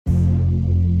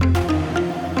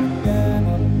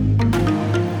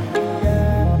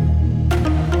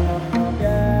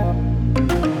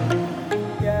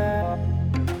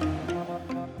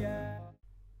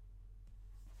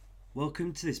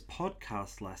Welcome to this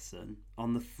podcast lesson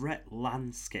on the threat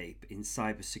landscape in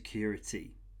cybersecurity.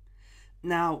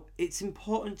 Now, it's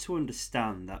important to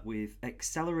understand that with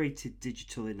accelerated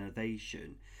digital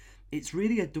innovation, it's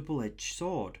really a double-edged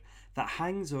sword that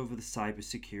hangs over the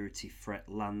cybersecurity threat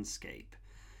landscape.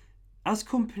 As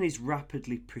companies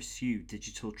rapidly pursue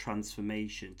digital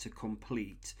transformation to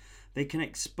complete, they can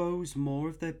expose more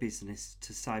of their business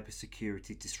to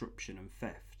cybersecurity disruption and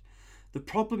theft. The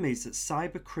problem is that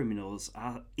cyber criminals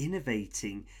are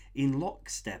innovating in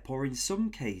lockstep, or in some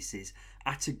cases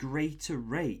at a greater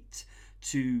rate,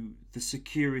 to the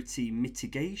security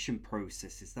mitigation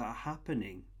processes that are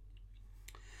happening.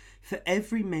 For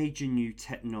every major new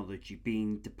technology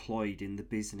being deployed in the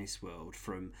business world,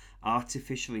 from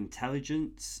artificial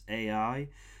intelligence, AI,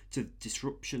 to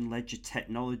disruption ledger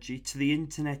technology, to the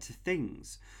Internet of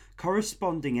Things,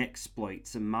 corresponding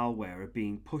exploits and malware are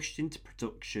being pushed into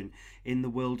production in the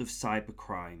world of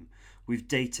cybercrime, with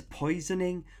data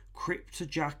poisoning,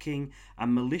 cryptojacking,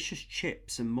 and malicious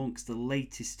chips amongst the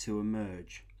latest to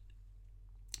emerge.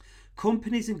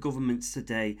 Companies and governments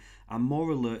today are more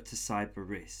alert to cyber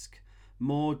risk,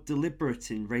 more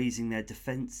deliberate in raising their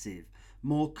defensive,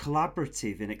 more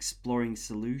collaborative in exploring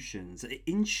solutions.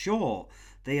 In short,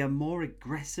 they are more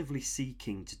aggressively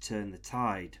seeking to turn the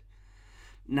tide.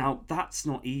 Now, that's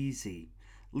not easy.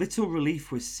 Little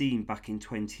relief was seen back in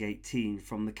 2018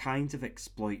 from the kinds of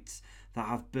exploits that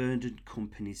have burdened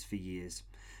companies for years.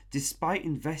 Despite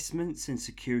investments in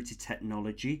security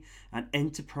technology and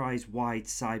enterprise-wide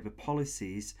cyber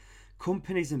policies,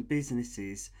 companies and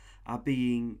businesses are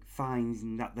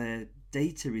finding that their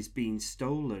data is being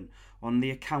stolen on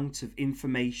the account of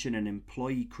information and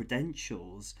employee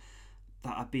credentials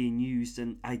that are being used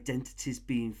and identities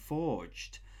being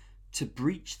forged to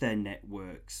breach their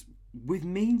networks with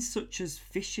means such as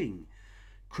phishing,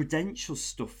 credential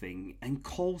stuffing, and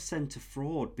call center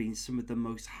fraud being some of the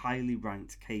most highly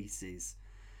ranked cases.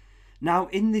 Now,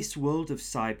 in this world of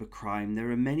cybercrime,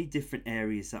 there are many different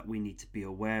areas that we need to be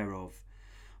aware of.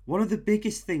 One of the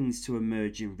biggest things to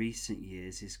emerge in recent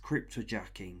years is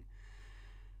cryptojacking.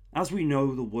 As we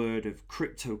know, the word of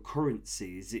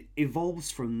cryptocurrencies, it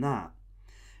evolves from that.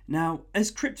 Now, as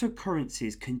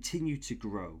cryptocurrencies continue to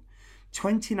grow,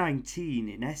 2019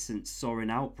 in essence saw an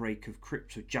outbreak of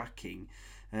cryptojacking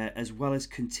as well as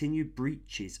continued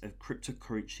breaches of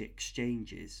cryptocurrency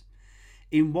exchanges.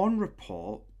 In one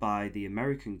report by the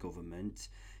American government,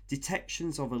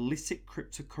 detections of illicit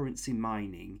cryptocurrency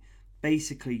mining,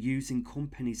 basically using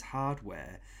companies'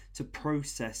 hardware to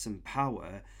process and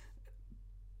power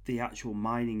the actual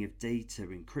mining of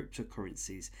data in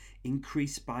cryptocurrencies,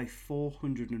 increased by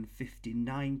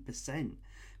 459%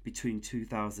 between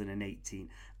 2018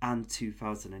 and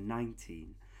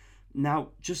 2019. Now,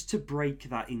 just to break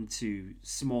that into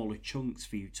smaller chunks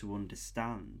for you to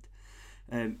understand,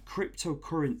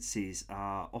 cryptocurrencies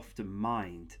are often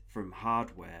mined from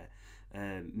hardware.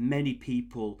 Many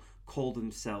people call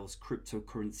themselves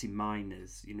cryptocurrency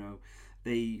miners.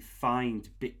 They find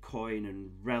Bitcoin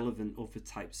and relevant other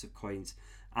types of coins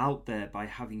out there by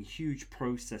having huge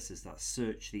processors that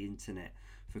search the internet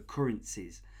for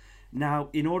currencies. Now,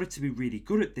 in order to be really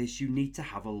good at this, you need to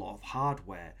have a lot of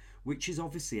hardware, which is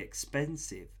obviously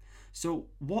expensive. So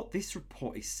what this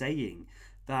report is saying,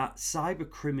 that cyber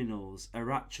criminals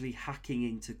are actually hacking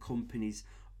into companies'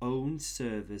 own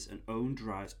servers and own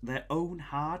drives, their own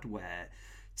hardware,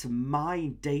 to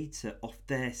mine data off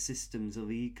their systems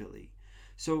illegally.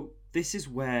 So this is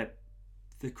where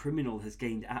the criminal has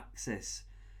gained access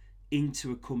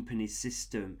into a company's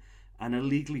system and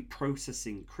illegally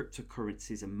processing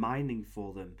cryptocurrencies and mining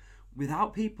for them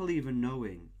without people even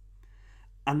knowing.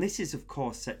 And this is, of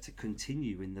course, set to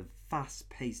continue in the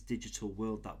fast-paced digital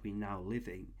world that we now live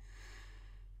in.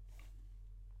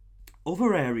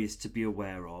 Other areas to be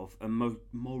aware of and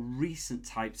more recent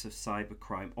types of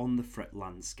cybercrime on the threat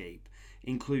landscape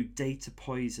include data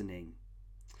poisoning.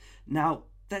 Now,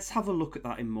 let's have a look at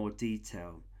that in more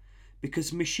detail,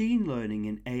 because machine learning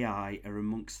and AI are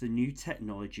amongst the new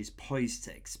technologies poised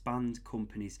to expand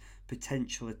companies'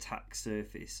 potential attack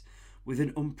surface with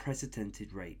an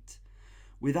unprecedented rate.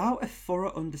 Without a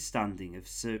thorough understanding of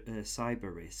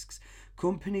cyber risks,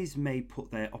 companies may put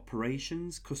their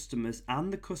operations, customers,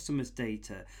 and the customers'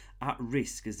 data at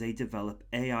risk as they develop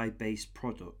AI-based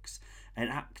products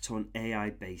and act on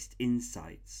AI-based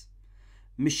insights.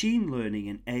 Machine learning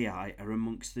and AI are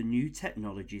amongst the new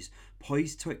technologies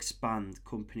poised to expand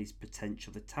companies'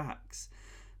 potential attacks.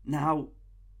 Now,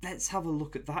 let's have a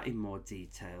look at that in more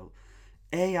detail.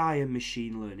 AI and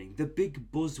machine learning, the big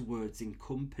buzzwords in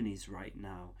companies right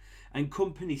now, and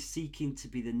companies seeking to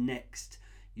be the next,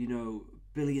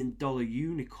 billion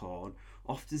unicorn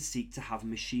often seek to have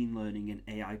machine learning and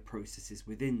AI processes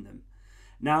within them.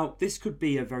 Now, this could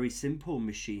be a very simple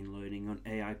machine learning on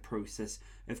AI process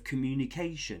of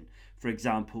communication. For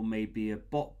example, maybe a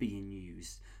bot being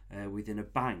used within a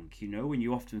bank. When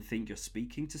you often think you're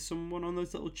speaking to someone on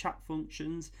those little chat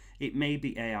functions, it may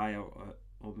be AI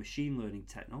or machine learning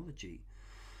technology.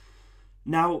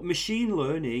 Now, machine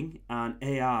learning and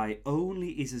AI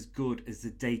only is as good as the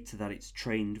data that it's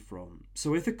trained from.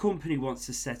 So if a company wants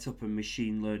to set up a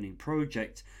machine learning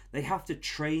project, they have to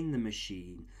train the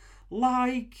machine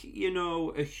like,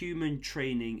 a human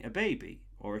training a baby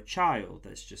or a child,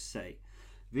 let's just say.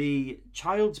 The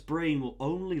child's brain will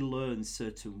only learn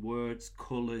certain words,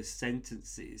 colours,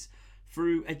 sentences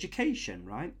through education,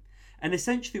 right? And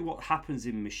essentially, what happens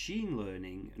in machine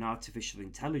learning and artificial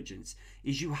intelligence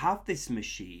is you have this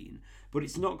machine, but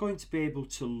it's not going to be able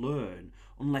to learn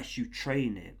unless you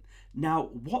train it. Now,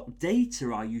 what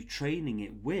data are you training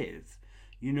it with?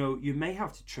 You may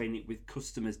have to train it with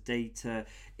customers' data.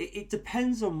 It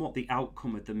depends on what the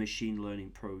outcome of the machine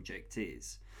learning project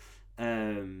is.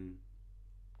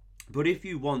 But if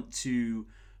you want to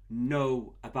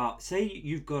know about, say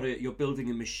you're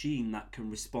building a machine that can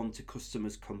respond to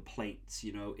customers' complaints,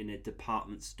 in a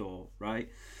department store, right?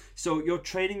 So you're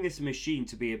training this machine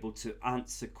to be able to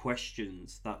answer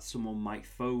questions that someone might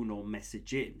phone or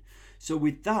message in. So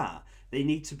with that, they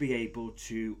need to be able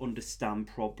to understand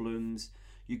problems.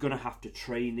 You're going to have to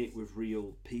train it with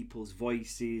real people's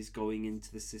voices going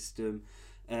into the system.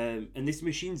 And this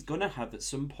machine's going to have at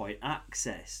some point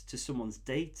access to someone's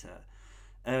data.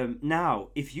 Now,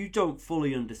 if you don't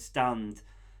fully understand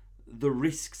the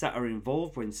risks that are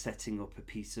involved when setting up a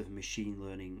piece of machine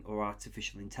learning or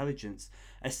artificial intelligence,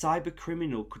 a cyber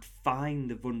criminal could find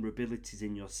the vulnerabilities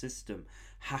in your system,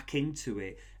 hack into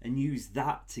it, and use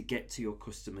that to get to your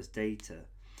customers' data.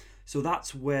 So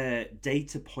that's where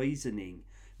data poisoning,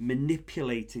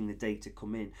 manipulating the data,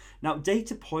 come in. Now,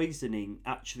 data poisoning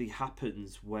actually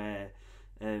happens where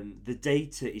the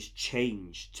data is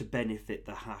changed to benefit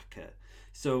the hacker.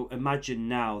 So imagine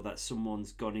now that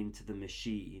someone's gone into the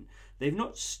machine. They've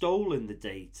not stolen the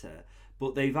data,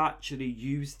 but they've actually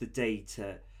used the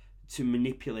data to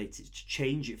manipulate it, to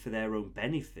change it for their own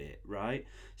benefit, right?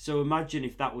 So imagine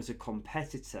if that was a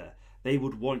competitor, they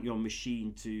would want your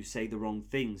machine to say the wrong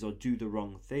things or do the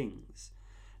wrong things.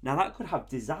 Now that could have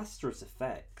disastrous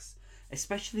effects,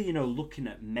 especially, looking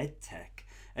at medtech.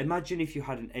 Imagine if you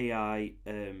had an AI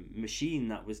machine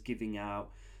that was giving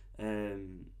out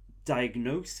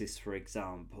diagnosis, for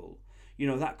example.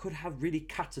 That could have really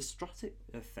catastrophic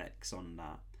effects on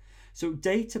that. So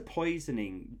data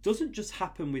poisoning doesn't just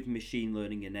happen with machine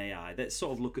learning and AI. Let's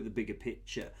sort of look at the bigger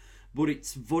picture. But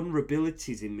its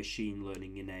vulnerabilities in machine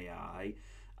learning and AI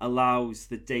allows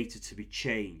the data to be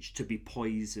changed, to be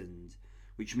poisoned,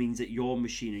 which means that your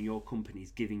machine and your company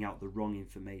is giving out the wrong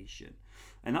information.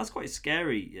 And that's quite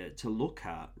scary to look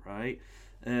at, right?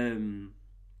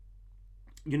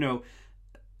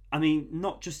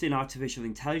 Not just in artificial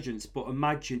intelligence, but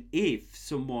imagine if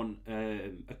someone,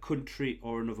 a country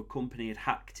or another company had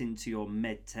hacked into your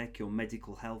medtech, your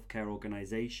medical healthcare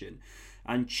organization,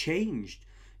 and changed,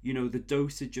 the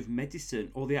dosage of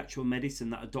medicine or the actual medicine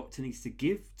that a doctor needs to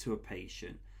give to a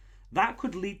patient. That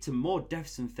could lead to more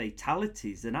deaths and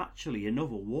fatalities than actually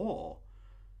another war.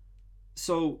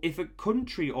 So if a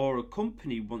country or a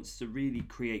company wants to really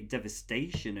create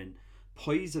devastation and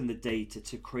poison the data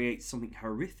to create something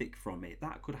horrific from it,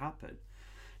 that could happen.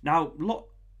 Now,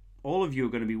 all of you are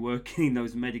going to be working in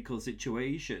those medical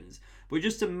situations, but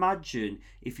just imagine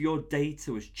if your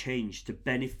data was changed to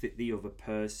benefit the other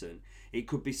person. It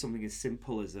could be something as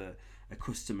simple as a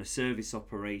customer service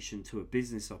operation to a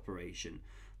business operation.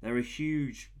 There are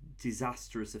huge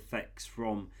disastrous effects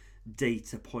from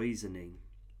data poisoning.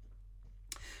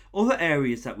 Other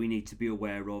areas that we need to be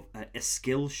aware of are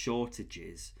skill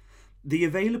shortages. The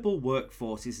available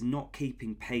workforce is not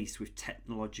keeping pace with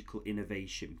technological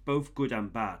innovation, both good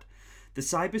and bad. The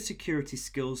cybersecurity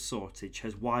skills shortage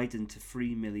has widened to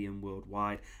 3 million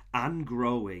worldwide and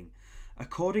growing.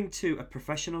 According to a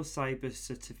professional cyber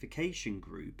certification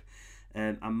group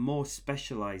and more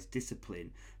specialized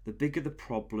discipline, the bigger the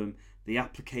problem, the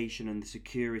application and the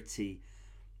security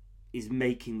is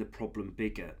making the problem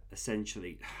bigger,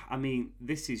 essentially.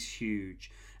 This is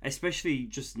huge. Especially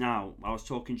just now, I was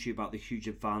talking to you about the huge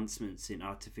advancements in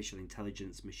artificial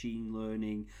intelligence, machine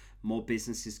learning, more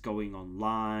businesses going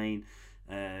online.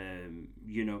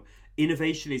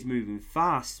 Innovation is moving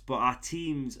fast, but our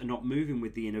teams are not moving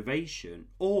with the innovation.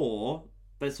 Or,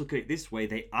 let's look at it this way,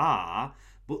 they are,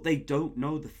 but they don't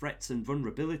know the threats and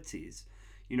vulnerabilities.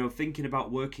 Thinking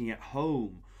about working at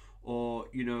home or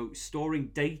storing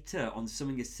data on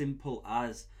something as simple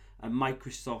as a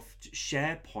Microsoft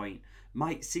SharePoint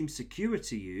might seem secure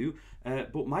to you,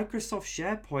 but Microsoft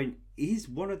SharePoint is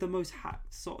one of the most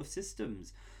hacked sort of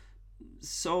systems.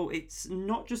 So it's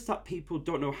not just that people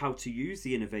don't know how to use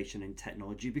the innovation in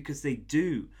technology, because they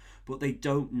do, but they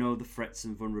don't know the threats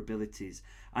and vulnerabilities.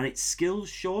 And it's skills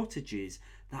shortages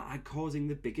that are causing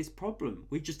the biggest problem.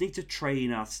 We just need to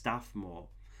train our staff more.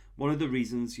 One of the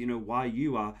reasons, why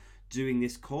you are doing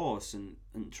this course and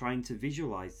trying to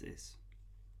visualize this.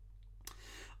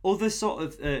 Other sort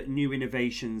of new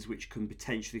innovations which can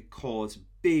potentially cause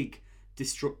big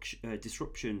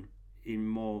disruption in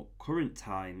more current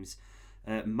times,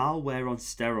 malware on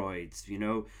steroids.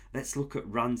 Let's look at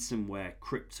ransomware,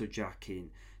 cryptojacking,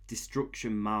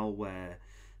 destruction malware,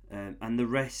 and the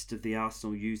rest of the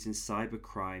arsenal used in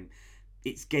cybercrime.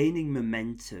 It's gaining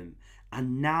momentum,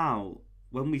 and now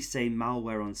when we say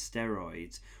malware on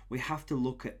steroids, we have to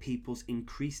look at people's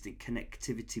increased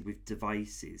connectivity with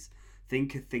devices.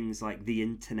 Think of things like the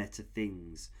Internet of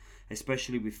Things,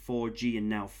 especially with 4G and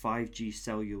now 5G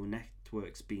cellular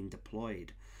networks being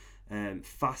deployed.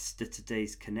 Faster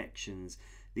today's connections.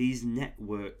 These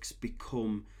networks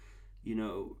become,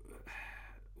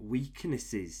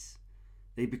 weaknesses.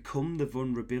 They become the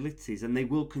vulnerabilities, and they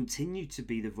will continue to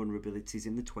be the vulnerabilities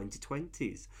in the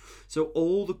 2020s. So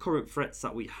all the current threats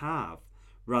that we have,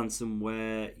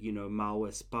 ransomware,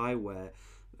 malware, spyware,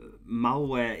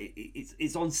 malware,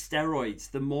 it's on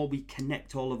steroids. The more we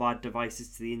connect all of our devices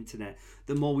to the internet,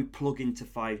 the more we plug into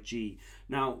 5G.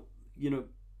 Now,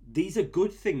 these are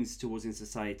good things to us in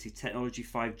society. Technology,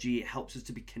 5G, it helps us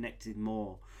to be connected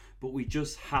more, but we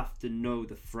just have to know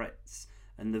the threats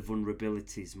and the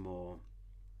vulnerabilities more.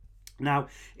 Now,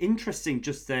 interesting,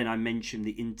 just then I mentioned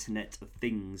the Internet of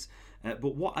Things,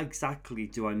 but what exactly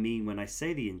do I mean when I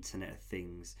say the Internet of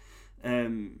Things?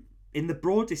 In the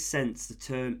broadest sense, the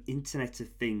term Internet of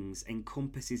Things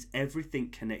encompasses everything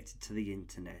connected to the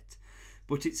internet,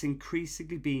 but it's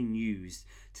increasingly being used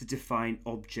to define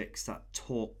objects that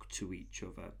talk to each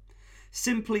other.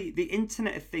 Simply, the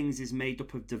Internet of Things is made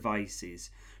up of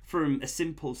devices, from a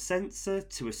simple sensor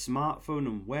to a smartphone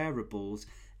and wearables.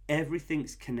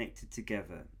 Everything's connected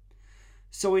together.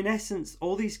 So in essence,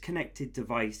 all these connected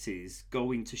devices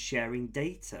go into sharing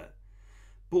data.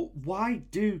 But why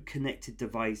do connected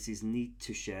devices need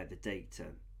to share the data?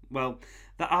 Well,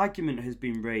 the argument has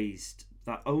been raised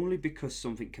that only because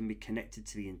something can be connected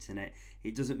to the internet,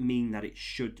 it doesn't mean that it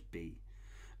should be.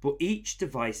 But each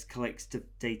device collects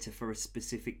data for a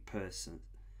specific person.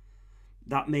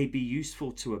 That may be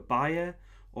useful to a buyer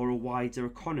or a wider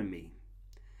economy.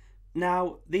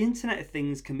 Now, the Internet of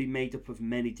Things can be made up of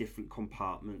many different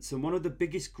compartments, and one of the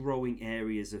biggest growing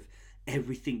areas of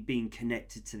everything being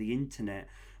connected to the internet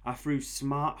are through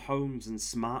smart homes and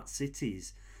smart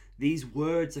cities. These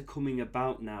words are coming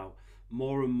about now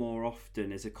more and more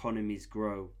often as economies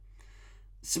grow.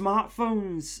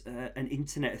 Smartphones and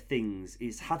Internet of Things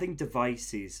is having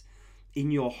devices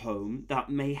in your home that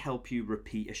may help you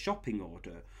repeat a shopping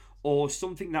order, or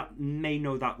something that may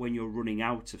know that when you're running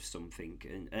out of something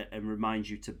and remind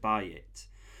you to buy it.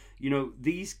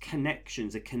 These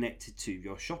connections are connected to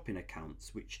your shopping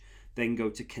accounts, which then go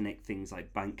to connect things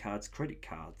like bank cards, credit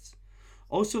cards.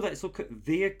 Also, let's look at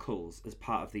vehicles as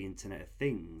part of the Internet of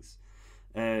Things.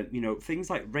 Things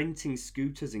like renting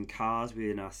scooters and cars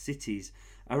within our cities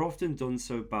are often done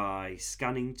so by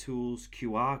scanning tools,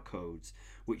 QR codes,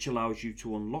 which allows you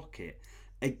to unlock it.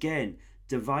 Again,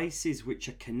 devices which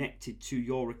are connected to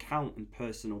your account and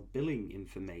personal billing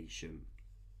information.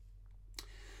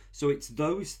 So it's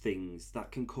those things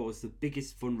that can cause the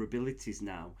biggest vulnerabilities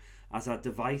now, as our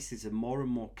devices are more and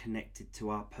more connected to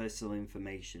our personal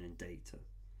information and data.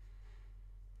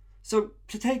 So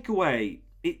to take away,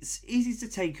 it's easy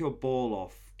to take your ball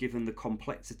off given the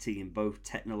complexity in both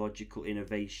technological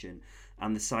innovation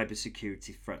and the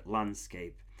cybersecurity threat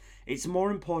landscape. It's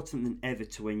more important than ever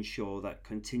to ensure that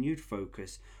continued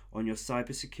focus on your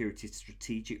cybersecurity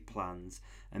strategic plans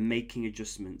and making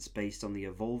adjustments based on the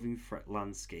evolving threat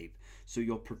landscape, so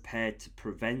you're prepared to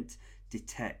prevent,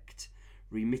 detect,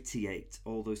 remediate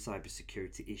all those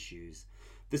cybersecurity issues.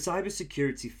 The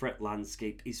cybersecurity threat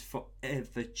landscape is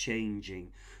forever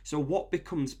changing, so what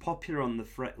becomes popular on the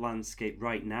threat landscape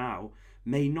right now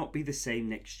may not be the same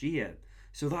next year.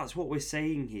 So that's what we're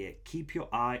saying here. Keep your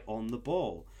eye on the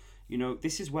ball.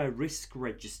 This is where risk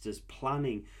registers,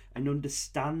 planning and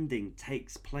understanding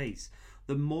takes place.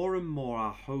 The more and more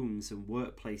our homes and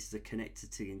workplaces are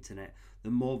connected to the internet,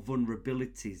 the more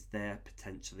vulnerabilities there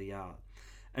potentially are.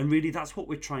 And really, that's what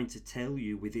we're trying to tell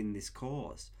you within this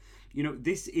course.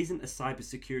 This isn't a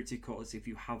cybersecurity course if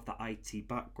you have the IT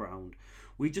background.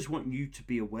 We just want you to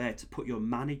be aware to put your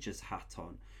manager's hat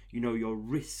on, your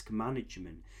risk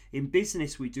management. In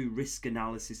business, we do risk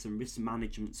analysis and risk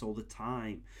management all the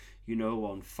time,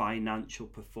 on financial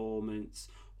performance,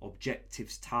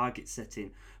 objectives, target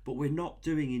setting, but we're not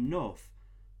doing enough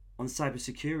on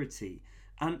cybersecurity.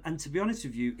 And to be honest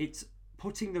with you, it's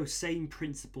putting those same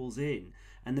principles in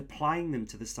and applying them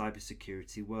to the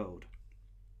cybersecurity world,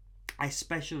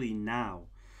 especially now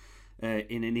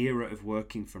in an era of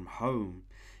working from home.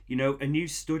 A new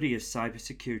study of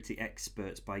cybersecurity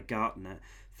experts by Gartner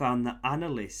found that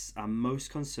analysts are most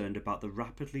concerned about the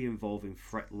rapidly evolving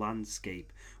threat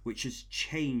landscape, which has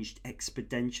changed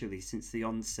exponentially since the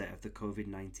onset of the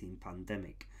COVID-19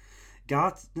 pandemic.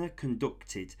 Gartner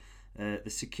conducted the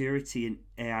Security and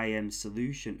AIM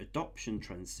Solution Adoption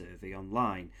Trend Survey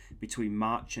online between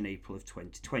March and April of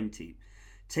 2020,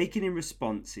 taking in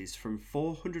responses from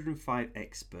 405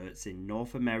 experts in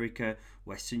North America,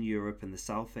 Western Europe and the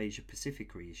South Asia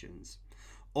Pacific regions.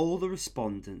 All the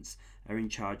respondents are in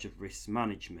charge of risk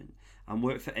management and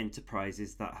work for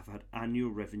enterprises that have had annual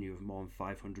revenue of more than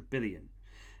 500 billion.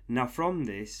 Now from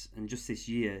this, and just this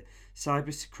year,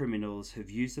 cyber criminals have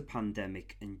used the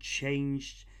pandemic and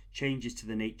changes to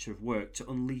the nature of work to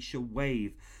unleash a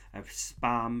wave of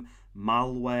spam,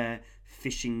 malware,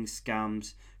 phishing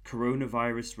scams,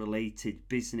 coronavirus related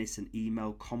business and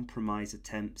email compromise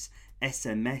attempts,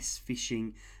 SMS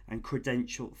phishing and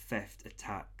credential theft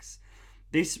attacks.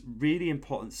 This really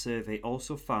important survey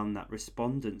also found that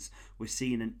respondents were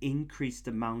seeing an increased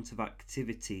amount of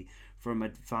activity from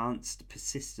advanced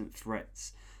persistent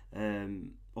threats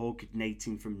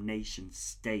originating from nation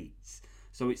states.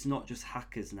 So it's not just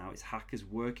hackers now, it's hackers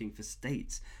working for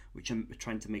states which are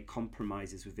trying to make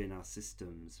compromises within our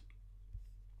systems.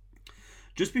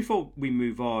 Just before we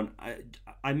move on,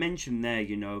 I mentioned there,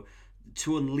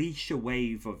 to unleash a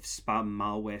wave of spam,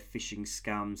 malware, phishing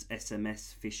scams,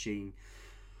 SMS phishing.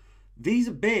 These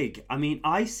are big. I mean,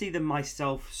 I see them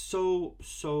myself so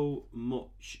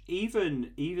much.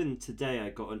 Even today, I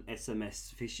got an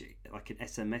SMS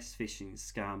phishing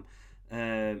scam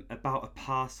about a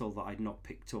parcel that I'd not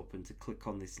picked up, and to click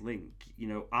on this link.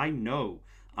 I know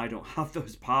I don't have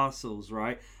those parcels,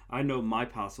 right? I know my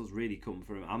parcels really come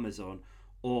from Amazon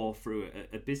or through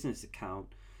a business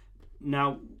account.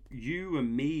 Now, you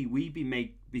and me, we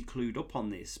be clued up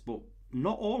on this, but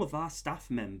not all of our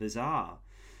staff members are.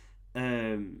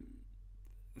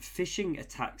 Phishing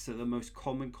attacks are the most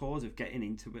common cause of getting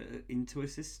into a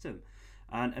system,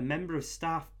 and a member of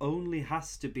staff only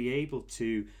has to be able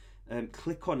to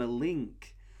click on a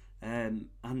link, and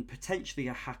potentially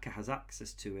a hacker has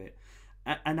access to it.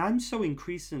 And I'm so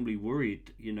increasingly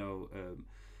worried,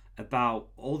 about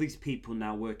all these people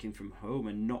now working from home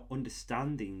and not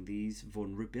understanding these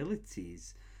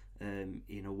vulnerabilities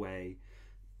in a way.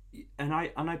 And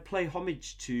I play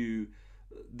homage to,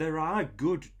 there are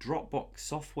good Dropbox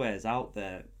softwares out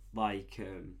there, like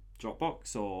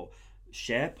Dropbox or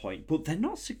SharePoint, but they're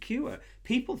not secure.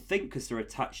 People think because they're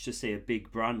attached to, say, a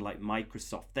big brand like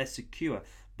Microsoft, they're secure.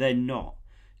 They're not.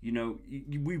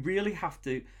 We really have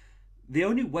to. The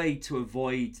only way to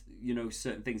avoid,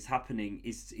 certain things happening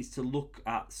is to look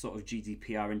at sort of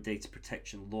GDPR and data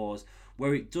protection laws,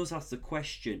 where it does ask the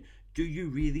question: do you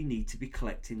really need to be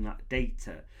collecting that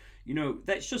data?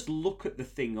 Let's just look at the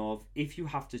thing of, if you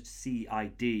have to see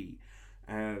ID,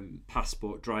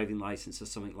 passport, driving license or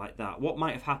something like that, what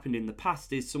might have happened in the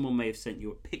past is someone may have sent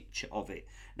you a picture of it.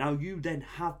 Now you then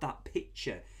have that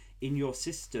picture in your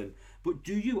system, but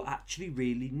do you actually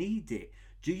really need it?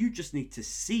 Do you just need to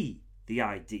see the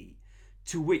ID?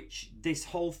 To which this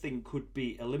whole thing could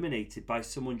be eliminated by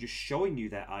someone just showing you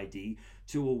their ID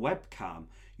to a webcam.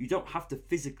 You don't have to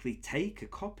physically take a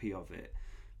copy of it.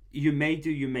 You may do,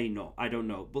 you may not, I don't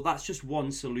know. But that's just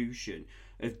one solution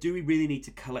of, do we really need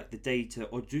to collect the data,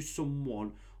 or do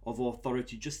someone of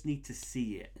authority just need to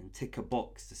see it and tick a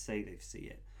box to say they've seen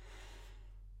it?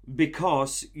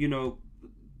 Because,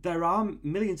 there are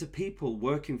millions of people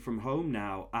working from home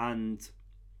now, and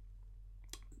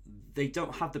they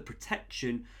don't have the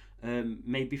protection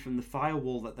maybe from the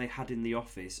firewall that they had in the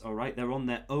office. All right, they're on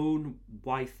their own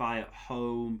Wi-Fi at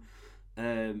home,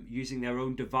 using their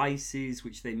own devices,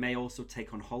 which they may also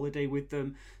take on holiday with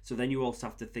them. So then you also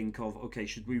have to think of, okay,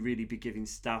 should we really be giving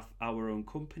staff our own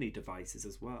company devices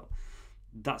as well?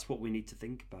 That's what we need to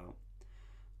think about.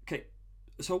 Okay,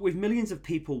 so with millions of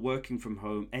people working from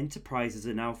home, enterprises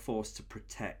are now forced to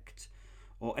protect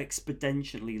or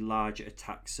exponentially larger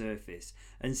attack surface.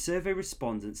 And survey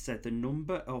respondents said the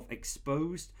number of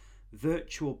exposed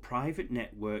virtual private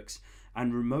networks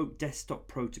and remote desktop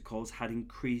protocols had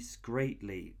increased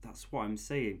greatly. That's what I'm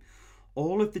saying.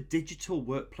 All of the digital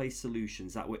workplace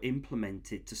solutions that were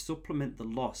implemented to supplement the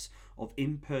loss of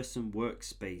in-person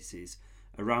workspaces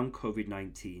around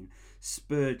COVID-19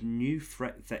 spurred new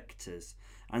threat vectors,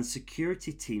 and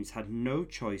security teams had no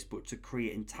choice but to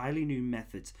create entirely new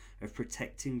methods of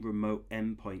protecting remote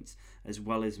endpoints as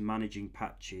well as managing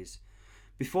patches.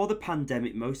 Before the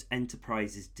pandemic, most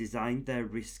enterprises designed their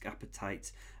risk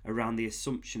appetites around the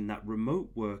assumption that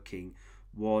remote working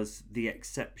was the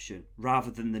exception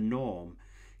rather than the norm.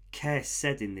 Kerr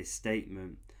said in this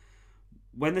statement,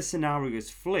 when the scenario is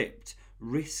flipped,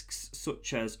 risks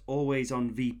such as always on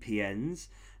VPNs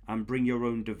and bring your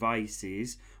own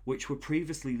devices, which were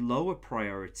previously lower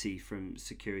priority from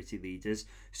security leaders,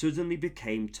 suddenly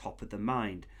became top of the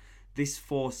mind. This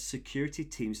forced security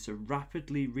teams to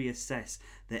rapidly reassess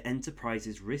their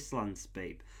enterprise's risk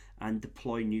landscape and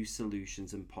deploy new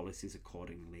solutions and policies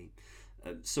accordingly.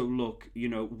 So look,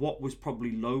 what was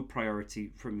probably low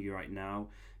priority from you right now,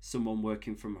 someone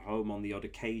working from home on the odd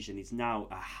occasion, is now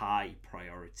a high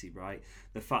priority, right?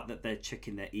 The fact that they're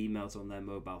checking their emails on their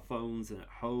mobile phones and at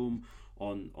home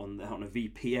on a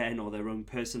VPN or their own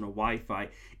personal Wi-Fi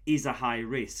is a high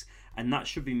risk, and that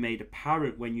should be made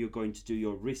apparent when you're going to do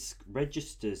your risk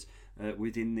registers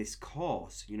within this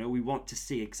course. We want to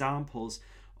see examples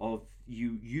of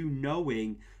you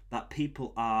knowing that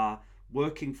people are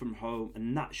working from home,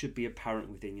 and that should be apparent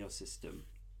within your system.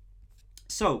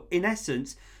 So, in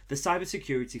essence, the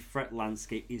cybersecurity threat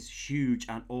landscape is huge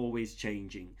and always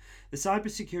changing. The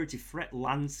cybersecurity threat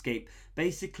landscape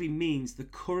basically means the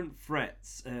current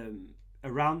threats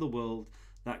around the world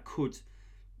that could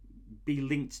be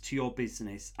linked to your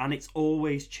business, and it's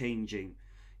always changing.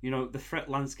 The threat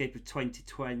landscape of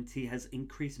 2020 has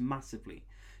increased massively.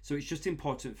 So it's just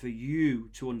important for you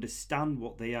to understand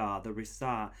what they are, the risks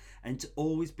are, and to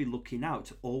always be looking out,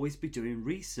 to always be doing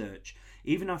research.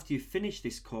 Even after you finish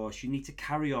this course, you need to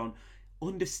carry on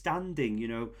understanding,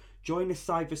 join a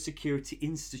cybersecurity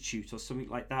institute or something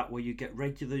like that, where you get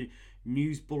regular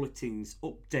news bulletins,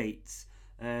 updates,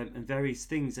 and various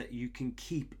things that you can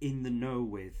keep in the know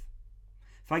with.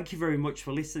 Thank you very much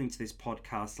for listening to this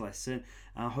podcast lesson.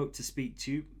 I hope to speak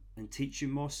to you and teach you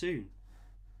more soon.